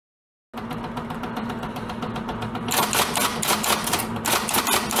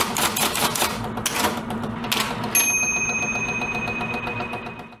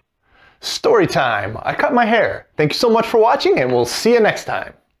story time. I cut my hair. Thank you so much for watching, and we'll see you next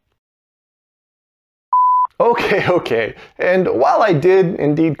time. Okay. And while I did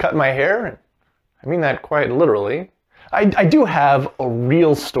indeed cut my hair, I mean that quite literally, I do have a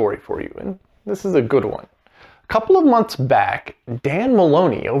real story for you, and this is a good one. A couple of months back, Dan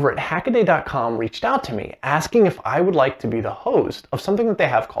Maloney over at Hackaday.com reached out to me asking if I would like to be the host of something that they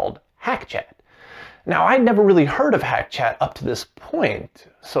have called HackChat. Now, I'd never really heard of HackChat up to this point,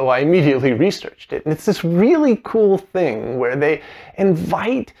 so I immediately researched it. And it's this really cool thing where they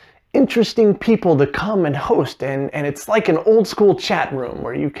invite interesting people to come and host, and it's like an old school chat room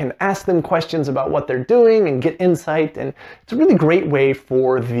where you can ask them questions about what they're doing and get insight, and it's a really great way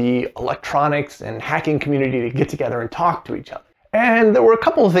for the electronics and hacking community to get together and talk to each other. And there were a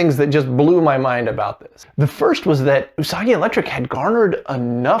couple of things that just blew my mind about this. The first was that Usagi Electric had garnered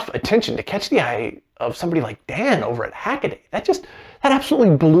enough attention to catch the eye of somebody like Dan over at Hackaday. That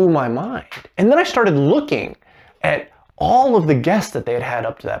absolutely blew my mind. And then I started looking at all of the guests that they had had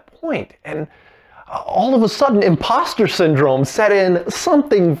up to that point, and all of a sudden imposter syndrome set in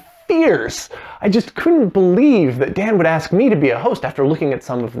something fierce. I just couldn't believe that Dan would ask me to be a host after looking at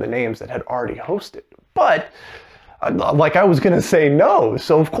some of the names that had already hosted. But like I was going to say no,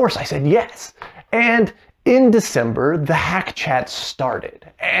 so of course I said yes. And in December, the HackChat started,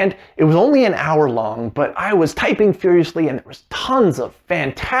 and it was only an hour long, but I was typing furiously and there was tons of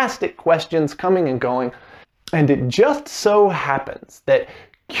fantastic questions coming and going. And it just so happens that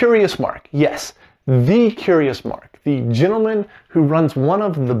Curious Mark, yes, the Curious Mark, the gentleman who runs one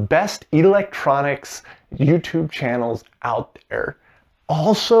of the best electronics YouTube channels out there,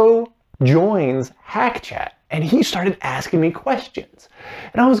 also joins HackChat. And he started asking me questions.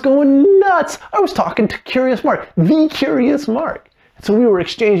 And I was going nuts. I was talking to Curious Mark, the Curious Mark. And so we were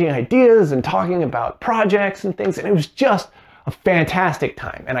exchanging ideas and talking about projects and things, and it was just a fantastic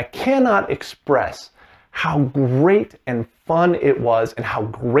time. And I cannot express how great and fun it was and how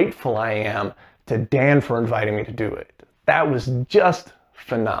grateful I am to Dan for inviting me to do it. That was just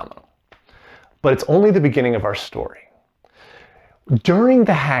phenomenal. But it's only the beginning of our story. During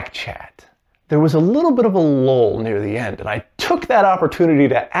the HackChat, there was a little bit of a lull near the end, and I took that opportunity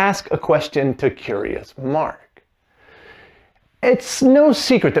to ask a question to Curious Mark. It's no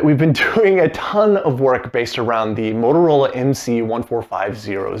secret that we've been doing a ton of work based around the Motorola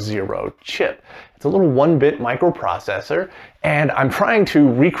MC14500 chip. It's a little 1-bit microprocessor, and I'm trying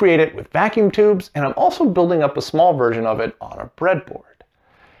to recreate it with vacuum tubes, and I'm also building up a small version of it on a breadboard.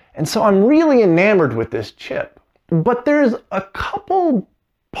 And so I'm really enamored with this chip, but there's a couple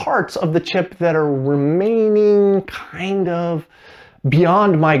parts of the chip that are remaining kind of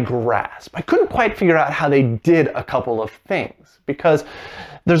beyond my grasp. I couldn't quite figure out how they did a couple of things, because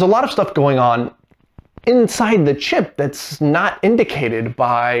there's a lot of stuff going on inside the chip that's not indicated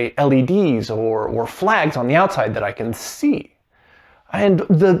by LEDs or flags on the outside that I can see. And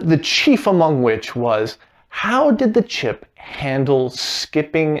the chief among which was, how did the chip handle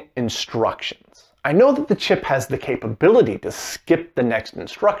skipping instructions? I know that the chip has the capability to skip the next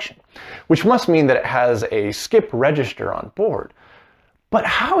instruction, which must mean that it has a skip register on board. But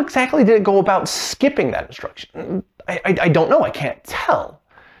how exactly did it go about skipping that instruction? I don't know, I can't tell.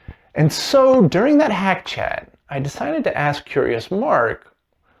 And so during that HackChat, I decided to ask Curious Mark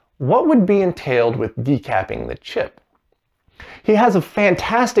what would be entailed with decapping the chip. He has a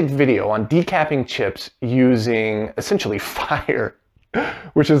fantastic video on decapping chips using essentially fire,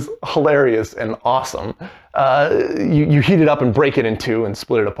 which is hilarious and awesome. You heat it up and break it in two and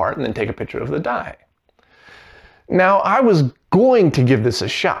split it apart and then take a picture of the die. Now, I was going to give this a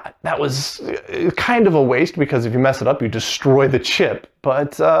shot. That was kind of a waste because if you mess it up, you destroy the chip.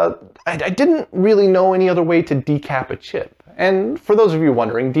 But I didn't really know any other way to decap a chip. And for those of you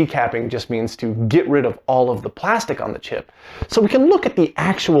wondering, decapping just means to get rid of all of the plastic on the chip so we can look at the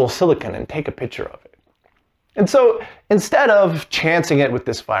actual silicon and take a picture of it. And so instead of chancing it with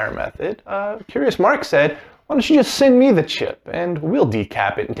this fire method, Curious Mark said, why don't you just send me the chip and we'll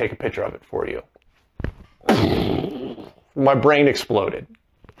decap it and take a picture of it for you. My brain exploded.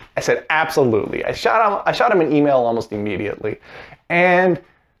 I said, absolutely. I shot him an email almost immediately. And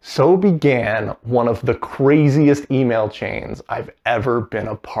so began one of the craziest email chains I've ever been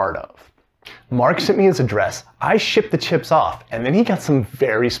a part of. Mark sent me his address, I shipped the chips off, and then he got some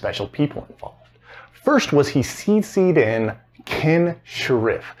very special people involved. First was he CC'd in Ken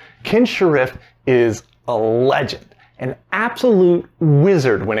Sharif. Ken Sharif is a legend, an absolute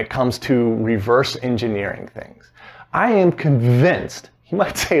wizard when it comes to reverse engineering things. I am convinced, he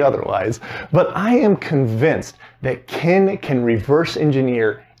might say otherwise, but I am convinced that Ken can reverse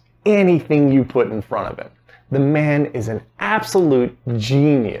engineer anything you put in front of him. The man is an absolute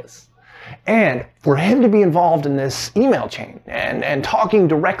genius. And for him to be involved in this email chain and talking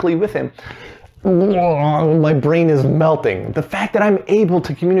directly with him, my brain is melting. The fact that I'm able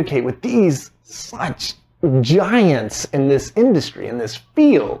to communicate with these such giants in this industry, in this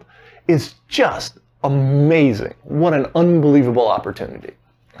field, is just amazing. What an unbelievable opportunity.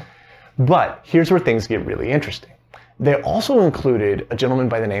 But here's where things get really interesting. They also included a gentleman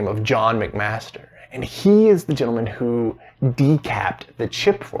by the name of John McMaster, and he is the gentleman who decapped the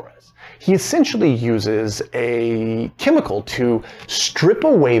chip for us. He essentially uses a chemical to strip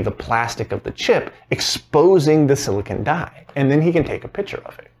away the plastic of the chip, exposing the silicon die, and then he can take a picture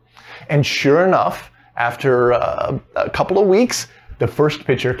of it. And sure enough, after a couple of weeks, the first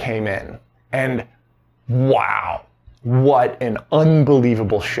picture came in, and wow, what an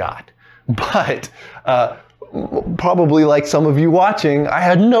unbelievable shot. But probably like some of you watching, I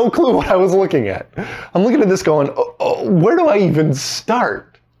had no clue what I was looking at. I'm looking at this going, where do I even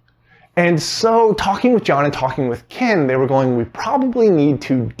start? And so talking with John and talking with Ken, they were going, we probably need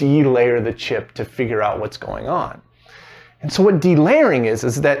to delayer the chip to figure out what's going on. And so what delayering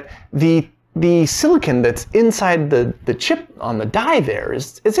is that the silicon that's inside the chip on the die there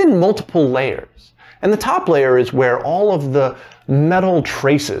is in multiple layers. And the top layer is where all of the metal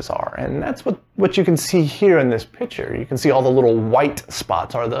traces are. And that's what you can see here in this picture. You can see all the little white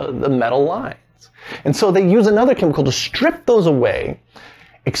spots are the metal lines. And so they use another chemical to strip those away,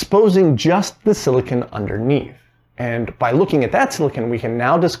 exposing just the silicon underneath. And by looking at that silicon, we can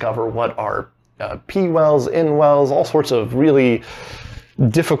now discover what are P wells, N wells, all sorts of really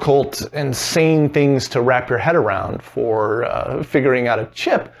difficult, insane things to wrap your head around for figuring out a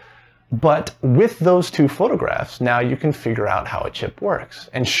chip. But with those two photographs, now you can figure out how a chip works.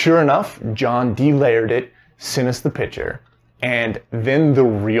 And sure enough, John delayered it, sent us the picture, and then the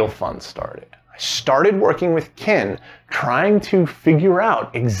real fun started. I started working with Ken, trying to figure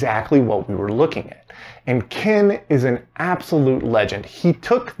out exactly what we were looking at. And Ken is an absolute legend. He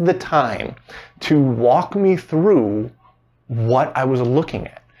took the time to walk me through what I was looking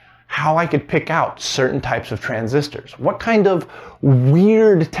at, how I could pick out certain types of transistors, what kind of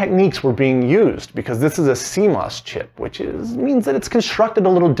weird techniques were being used, because this is a CMOS chip, which means that it's constructed a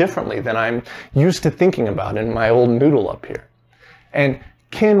little differently than I'm used to thinking about in my old noodle up here. And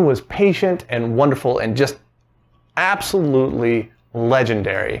Ken was patient and wonderful and just absolutely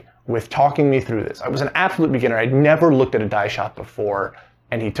legendary with talking me through this. I was an absolute beginner. I'd never looked at a die shot before,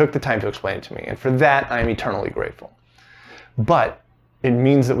 and he took the time to explain it to me. And for that, I'm eternally grateful. But it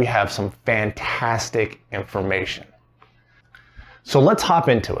means that we have some fantastic information. So let's hop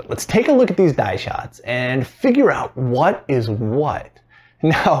into it. Let's take a look at these die shots and figure out what is what.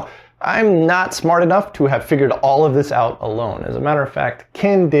 Now, I'm not smart enough to have figured all of this out alone. As a matter of fact,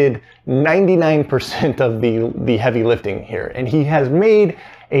 Ken did 99% of the heavy lifting here, and he has made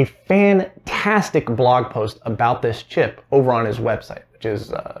a fantastic blog post about this chip over on his website, which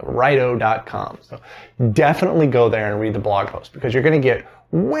is rito.com. So definitely go there and read the blog post, because you're going to get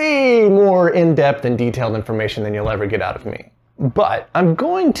way more in-depth and detailed information than you'll ever get out of me. But I'm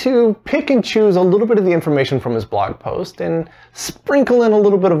going to pick and choose a little bit of the information from his blog post and sprinkle in a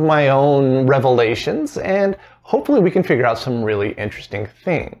little bit of my own revelations, and hopefully we can figure out some really interesting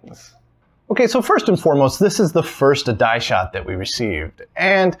things. Okay, so first and foremost, this is the first die shot that we received,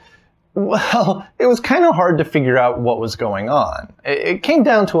 and well, it was kind of hard to figure out what was going on. It came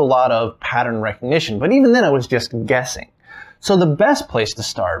down to a lot of pattern recognition, but even then I was just guessing. So the best place to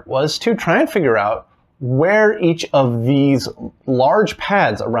start was to try and figure out where each of these large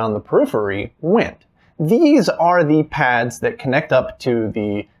pads around the periphery went. These are the pads that connect up to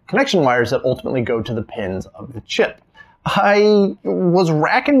the connection wires that ultimately go to the pins of the chip. I was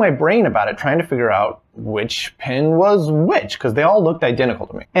racking my brain about it, trying to figure out which pin was which, because they all looked identical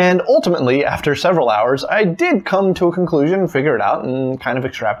to me. And ultimately, after several hours, I did come to a conclusion, figure it out, and kind of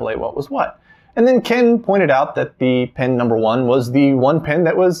extrapolate what was what. And then Ken pointed out that the pin number 1 was the one pin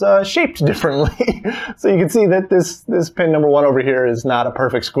that was shaped differently. So you can see that this pin number 1 over here is not a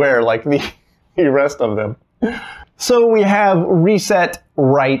perfect square like the rest of them. So we have reset,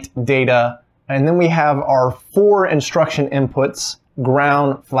 write data, and then we have our 4 instruction inputs: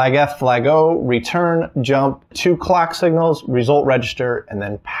 ground, flag F, flag O, return, jump, 2 clock signals, result register, and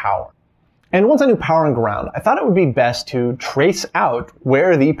then power. And once I knew power and ground, I thought it would be best to trace out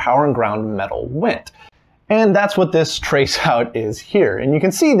where the power and ground metal went. And that's what this trace out is here. And you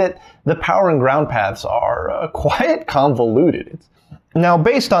can see that the power and ground paths are quite convoluted. Now,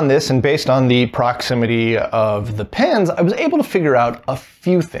 based on this and based on the proximity of the pins, I was able to figure out a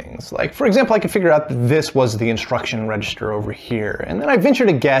few things. Like, for example, I could figure out that this was the instruction register over here. And then I ventured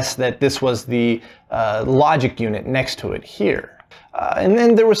to guess that this was the logic unit next to it here. And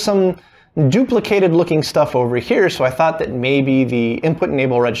then there was some duplicated looking stuff over here, so I thought that maybe the input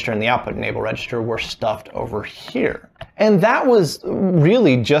enable register and the output enable register were stuffed over here. And that was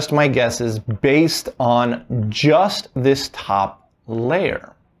really just my guesses based on just this top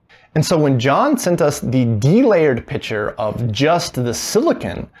layer. And so when John sent us the delayered picture of just the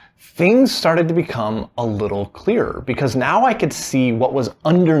silicon, things started to become a little clearer because now I could see what was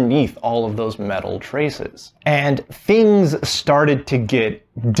underneath all of those metal traces. And things started to get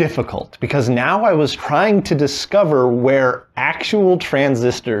difficult because now I was trying to discover where actual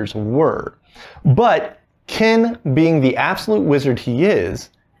transistors were. But Ken, being the absolute wizard he is,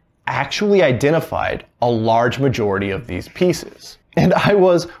 actually identified a large majority of these pieces. And I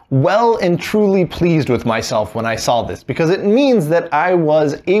was well and truly pleased with myself when I saw this, because it means that I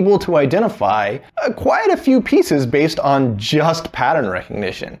was able to identify quite a few pieces based on just pattern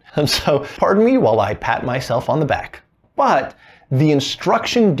recognition. And so, pardon me while I pat myself on the back. But the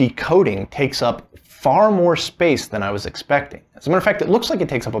instruction decoding takes up far more space than I was expecting. As a matter of fact, it looks like it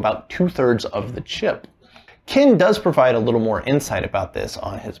takes up about 2/3 of the chip. Ken does provide a little more insight about this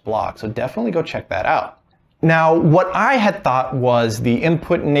on his blog, so definitely go check that out. Now, what I had thought was the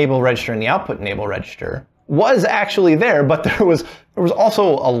input enable register and the output enable register was actually there, but there was also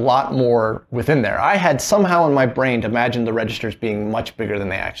a lot more within there. I had somehow in my brain imagined the registers being much bigger than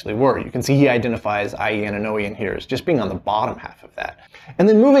they actually were. You can see he identifies IEN and OEN here as just being on the bottom half of that. And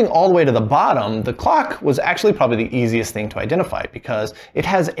then moving all the way to the bottom, the clock was actually probably the easiest thing to identify because it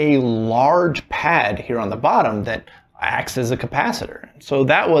has a large pad here on the bottom that acts as a capacitor. So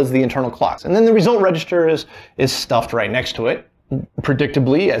that was the internal clocks. And then the result register is stuffed right next to it,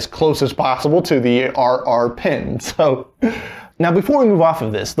 predictably as close as possible to the RR pin. So now before we move off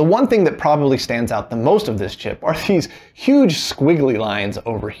of this, the one thing that probably stands out the most of this chip are these huge squiggly lines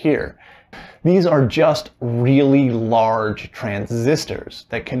over here. These are just really large transistors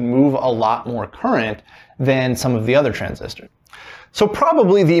that can move a lot more current than some of the other transistors. So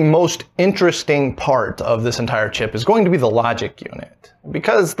probably the most interesting part of this entire chip is going to be the logic unit,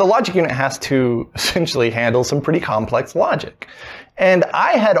 because the logic unit has to essentially handle some pretty complex logic. And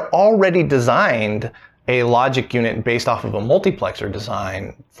I had already designed a logic unit based off of a multiplexer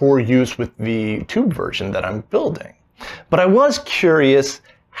design for use with the tube version that I'm building. But I was curious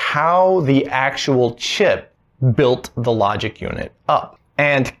how the actual chip built the logic unit up.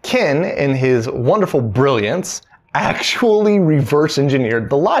 And Ken, in his wonderful brilliance, actually reverse engineered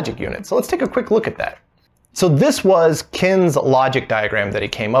the logic unit. So let's take a quick look at that. So this was Ken's logic diagram that he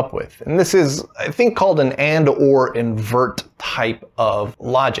came up with. And this is, I think, called an and or invert type of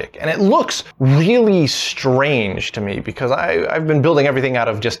logic. And it looks really strange to me because I've been building everything out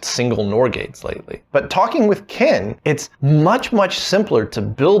of just single NOR gates lately. But talking with Ken, it's much, much simpler to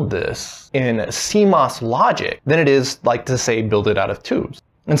build this in CMOS logic than it is, like, to say, build it out of tubes.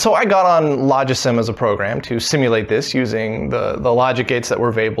 And so I got on Logisim as a program to simulate this using the logic gates that were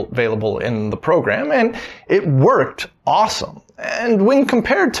available in the program, and it worked awesome. And when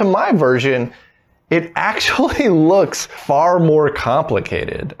compared to my version, it actually looks far more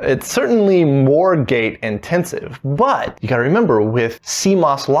complicated. It's certainly more gate intensive, but you gotta remember with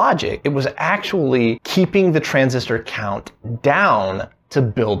CMOS logic, it was actually keeping the transistor count down to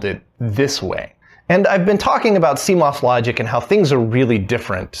build it this way. And I've been talking about CMOS logic and how things are really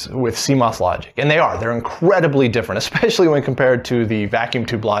different with CMOS logic. And they are. They're incredibly different, especially when compared to the vacuum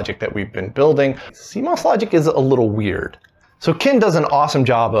tube logic that we've been building. CMOS logic is a little weird. So Ken does an awesome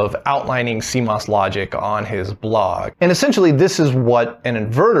job of outlining CMOS logic on his blog. And essentially this is what an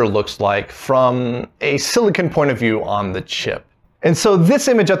inverter looks like from a silicon point of view on the chip. And so this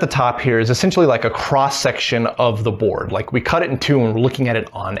image at the top here is essentially like a cross-section of the board. Like we cut it in two and we're looking at it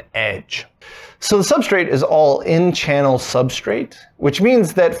on edge. So the substrate is all in-channel substrate, which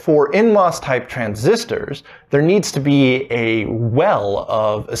means that for NMOS type transistors, there needs to be a well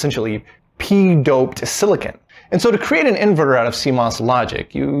of essentially p-doped silicon. And so to create an inverter out of CMOS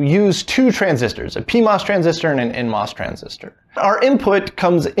logic, you use two transistors, a PMOS transistor and an NMOS transistor. Our input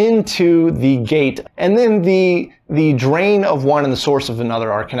comes into the gate, and then the drain of one and the source of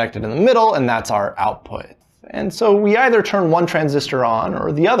another are connected in the middle, and that's our output. And so we either turn one transistor on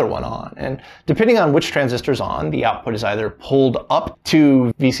or the other one on. And depending on which transistor is on, the output is either pulled up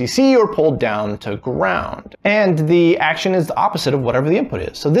to VCC or pulled down to ground. And the action is the opposite of whatever the input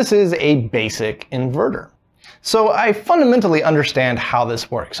is. So this is a basic inverter. So I fundamentally understand how this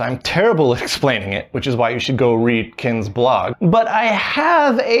works. I'm terrible at explaining it, which is why you should go read Ken's blog. But I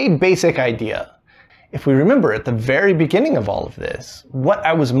have a basic idea. If we remember at the very beginning of all of this, what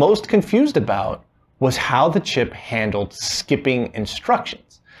I was most confused about was how the chip handled skipping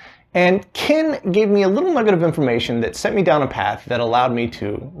instructions. And Ken gave me a little nugget of information that sent me down a path that allowed me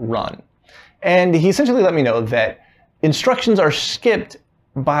to run. And he essentially let me know that instructions are skipped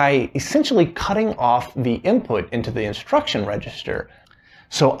by essentially cutting off the input into the instruction register.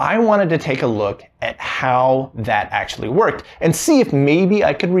 So I wanted to take a look at how that actually worked and see if maybe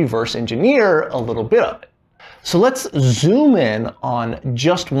I could reverse engineer a little bit of it. So let's zoom in on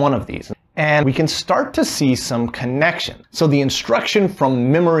just one of these, and we can start to see some connection. So the instruction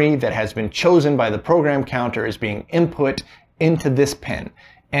from memory that has been chosen by the program counter is being input into this pin,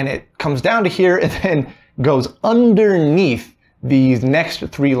 and it comes down to here and then goes underneath these next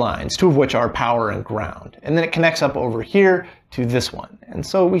 3 lines, 2 of which are power and ground. And then it connects up over here to this one. And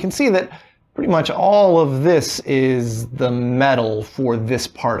so we can see that pretty much all of this is the metal for this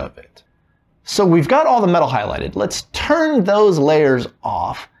part of it. So we've got all the metal highlighted. Let's turn those layers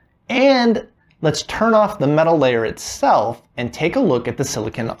off, and let's turn off the metal layer itself and take a look at the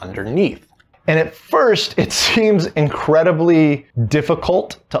silicon underneath. And at first, it seems incredibly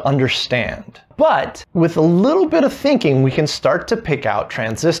difficult to understand. But with a little bit of thinking, we can start to pick out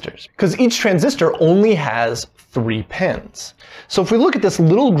transistors, because each transistor only has 3 pins. So if we look at this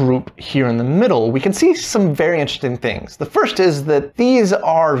little group here in the middle, we can see some very interesting things. The first is that these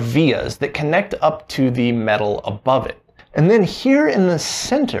are vias that connect up to the metal above it. And then here in the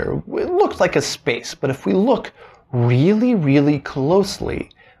center, it looks like a space, but if we look really, really closely,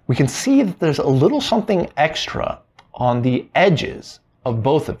 we can see that there's a little something extra on the edges of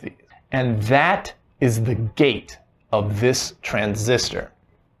both of these. And that is the gate of this transistor.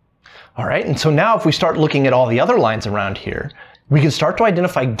 All right, and so now if we start looking at all the other lines around here, we can start to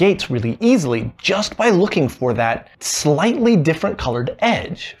identify gates really easily just by looking for that slightly different colored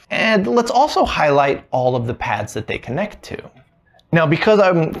edge. And let's also highlight all of the pads that they connect to. Now, because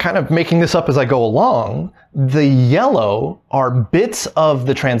I'm kind of making this up as I go along, the yellow are bits of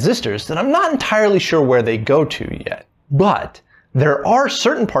the transistors that I'm not entirely sure where they go to yet. But there are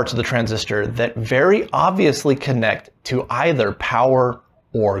certain parts of the transistor that very obviously connect to either power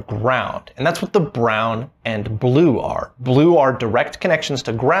or ground. And that's what the brown and blue are. Blue are direct connections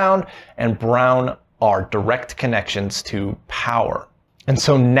to ground, and brown are direct connections to power. And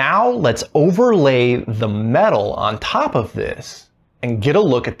so now let's overlay the metal on top of this and get a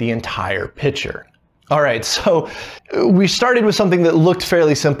look at the entire picture. All right, so we started with something that looked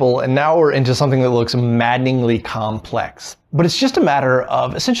fairly simple, and now we're into something that looks maddeningly complex. But it's just a matter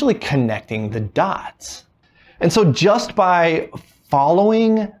of essentially connecting the dots. And so just by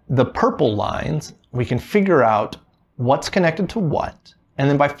following the purple lines, we can figure out what's connected to what. And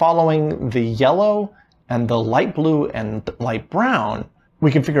then by following the yellow and the light blue and the light brown,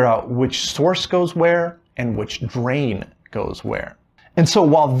 we can figure out which source goes where and which drain goes where. And so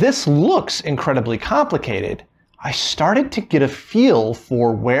while this looks incredibly complicated, I started to get a feel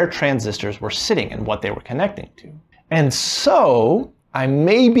for where transistors were sitting and what they were connecting to. And so I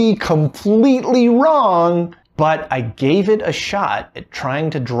may be completely wrong, but I gave it a shot at trying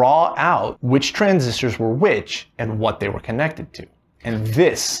to draw out which transistors were which and what they were connected to. And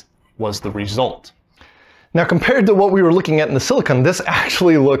this was the result. Now, compared to what we were looking at in the silicon, this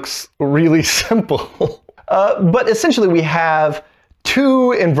actually looks really simple. But essentially we have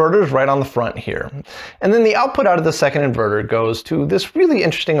 2 inverters right on the front here. And then the output out of the second inverter goes to this really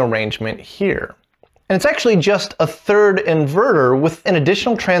interesting arrangement here. And it's actually just a 3rd inverter with an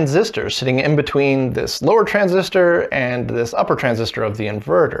additional transistor sitting in between this lower transistor and this upper transistor of the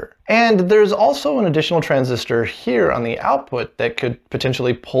inverter. And there's also an additional transistor here on the output that could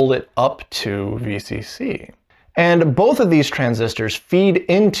potentially pull it up to VCC. And both of these transistors feed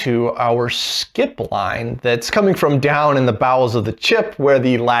into our skip line that's coming from down in the bowels of the chip, where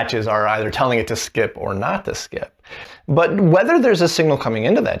the latches are either telling it to skip or not to skip. But whether there's a signal coming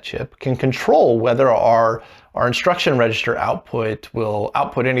into that chip can control whether our instruction register output will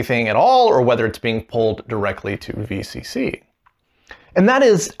output anything at all, or whether it's being pulled directly to VCC. And that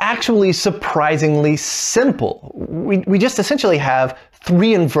is actually surprisingly simple. We just essentially have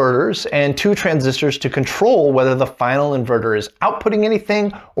 3 inverters and 2 transistors to control whether the final inverter is outputting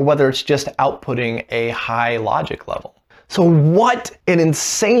anything or whether it's just outputting a high logic level. So what an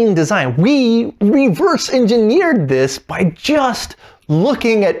insane design. We reverse engineered this by just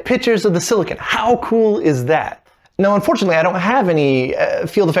looking at pictures of the silicon. How cool is that? Now, unfortunately, I don't have any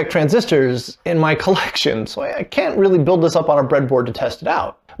field effect transistors in my collection, so I can't really build this up on a breadboard to test it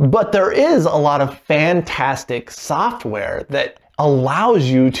out. But there is a lot of fantastic software that allows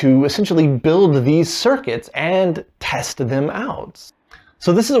you to essentially build these circuits and test them out.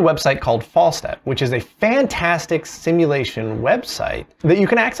 So this is a website called Fallstat, which is a fantastic simulation website that you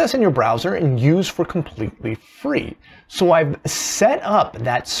can access in your browser and use for completely free. So I've set up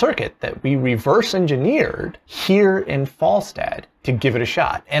that circuit that we reverse engineered here in Fallstat to give it a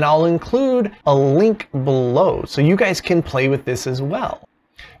shot. And I'll include a link below so you guys can play with this as well.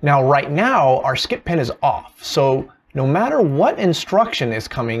 Now, right now, our skip pin is off. So no matter what instruction is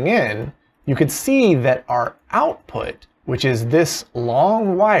coming in, you could see that our output, which is this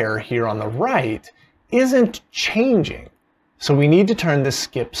long wire here on the right, isn't changing. So we need to turn the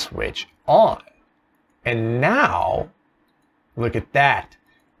skip switch on. And now, look at that.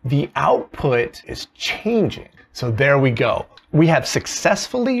 The output is changing. So there we go. We have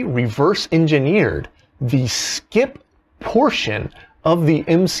successfully reverse engineered the skip portion of the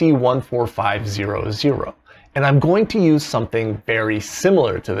MC14500. And I'm going to use something very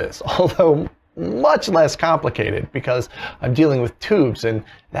similar to this, although much less complicated because I'm dealing with tubes and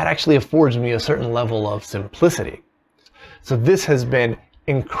that actually affords me a certain level of simplicity. So this has been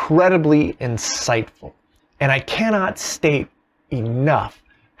incredibly insightful, and I cannot state enough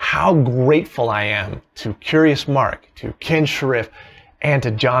how grateful I am to Curious Mark, to Ken Sharif, and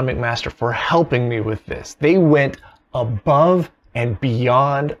to John McMaster for helping me with this. They went above and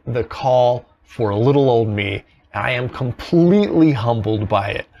beyond the call for little old me. I am completely humbled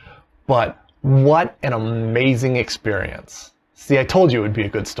by it, but what an amazing experience. See, I told you it would be a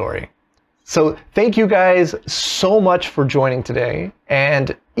good story. So thank you guys so much for joining today.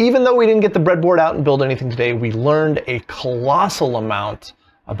 And even though we didn't get the breadboard out and build anything today, we learned a colossal amount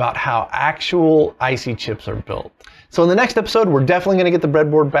about how actual IC chips are built. So in the next episode, we're definitely going to get the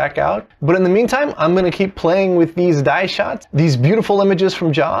breadboard back out. But in the meantime, I'm going to keep playing with these die shots, these beautiful images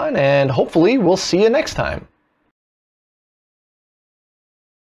from John, and hopefully we'll see you next time.